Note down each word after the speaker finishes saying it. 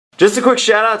Just a quick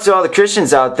shout out to all the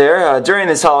Christians out there. During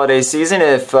this holiday season,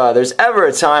 if there's ever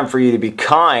a time for you to be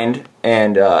kind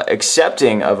and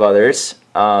accepting of others,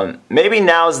 maybe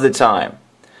now's the time.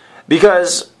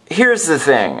 Because here's the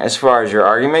thing, as far as your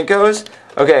argument goes.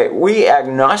 Okay, we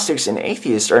agnostics and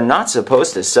atheists are not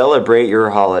supposed to celebrate your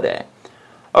holiday.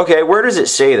 Okay, where does it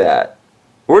say that?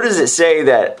 Where does it say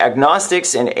that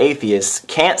agnostics and atheists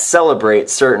can't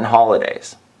celebrate certain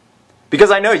holidays?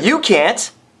 Because I know you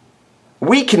can't.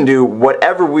 We can do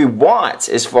whatever we want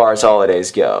as far as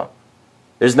holidays go.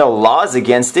 There's no laws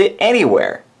against it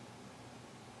anywhere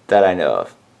that I know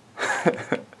of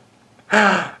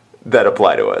that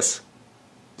apply to us.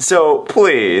 So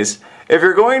please, if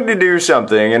you're going to do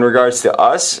something in regards to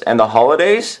us and the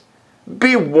holidays,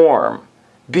 be warm,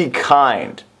 be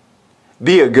kind,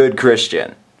 be a good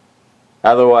Christian.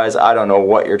 Otherwise, I don't know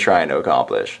what you're trying to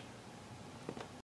accomplish.